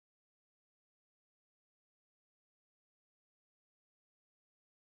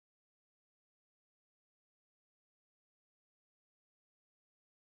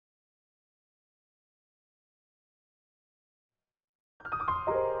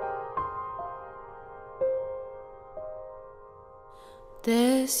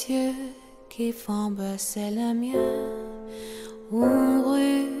Des yeux qui font baisser le mien, une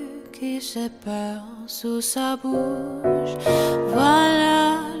rue qui se perd sous sa bouche.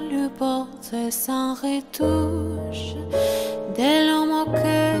 Voilà le portrait sans retouche de l'homme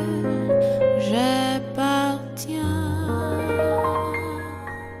auquel j'appartiens.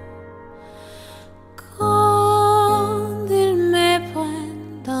 Quand il me prend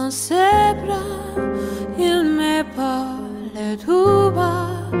dans ses bras, il me parle tout bas,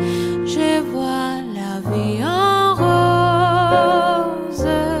 je vois la vie en rose.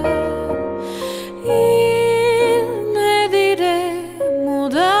 Il me dit des mots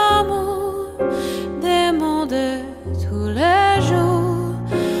d'amour, des mots de tous les jours,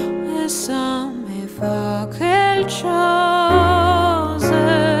 et ça me fait quelque chose.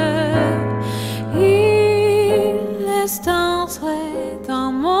 Il laisse entrer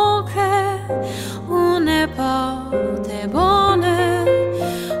dans mon cœur une porte de bonheur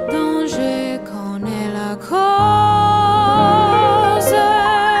dont je connais la cause.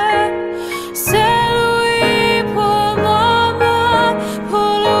 C'est lui pour moi,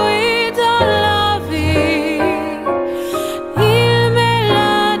 pour lui dans la vie. Il me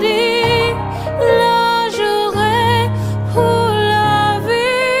l'a dit, là j'aurai pour la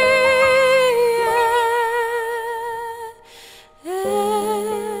vie. Et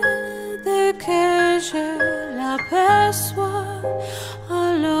dès que je l'aperçois,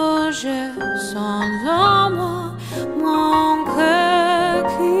 alors je sens en moi mon cœur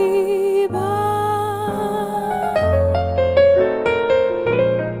qui bat.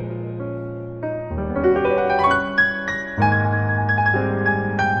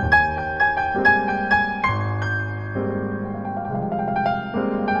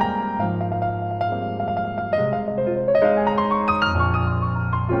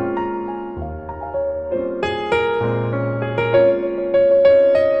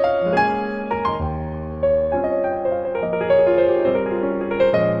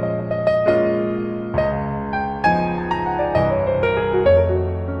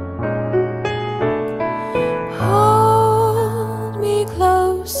 Hold me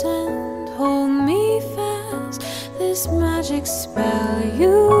close and hold me fast. This magic spell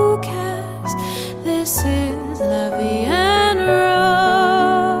you cast, this is la vie en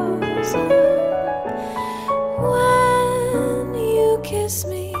rose. When you kiss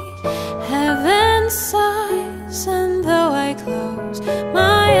me, heaven sighs, and though I close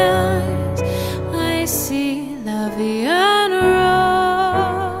my eyes, I see la vie en rose.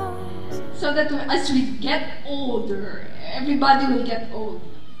 So that as we get older, everybody will get old.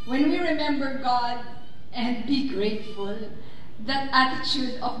 When we remember God and be grateful, that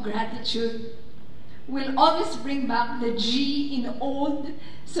attitude of gratitude will always bring back the G in old,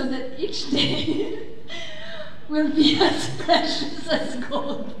 so that each day will be as precious as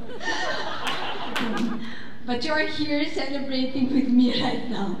gold. But you're here celebrating with me right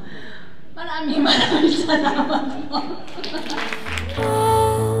now. Maraming salamat po.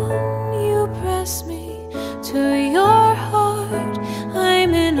 When you press me to your heart,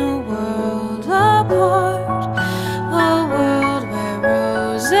 I'm in a world apart, a world where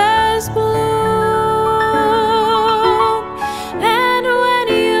roses bloom. And when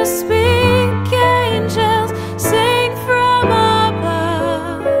you speak, angels sing from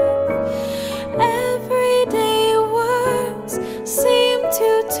above. Everyday words seem to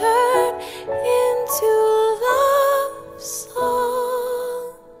turn into love songs.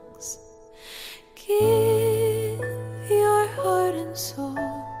 Give your heart and soul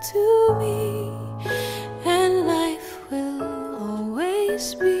to me, and life will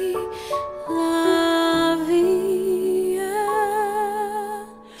always be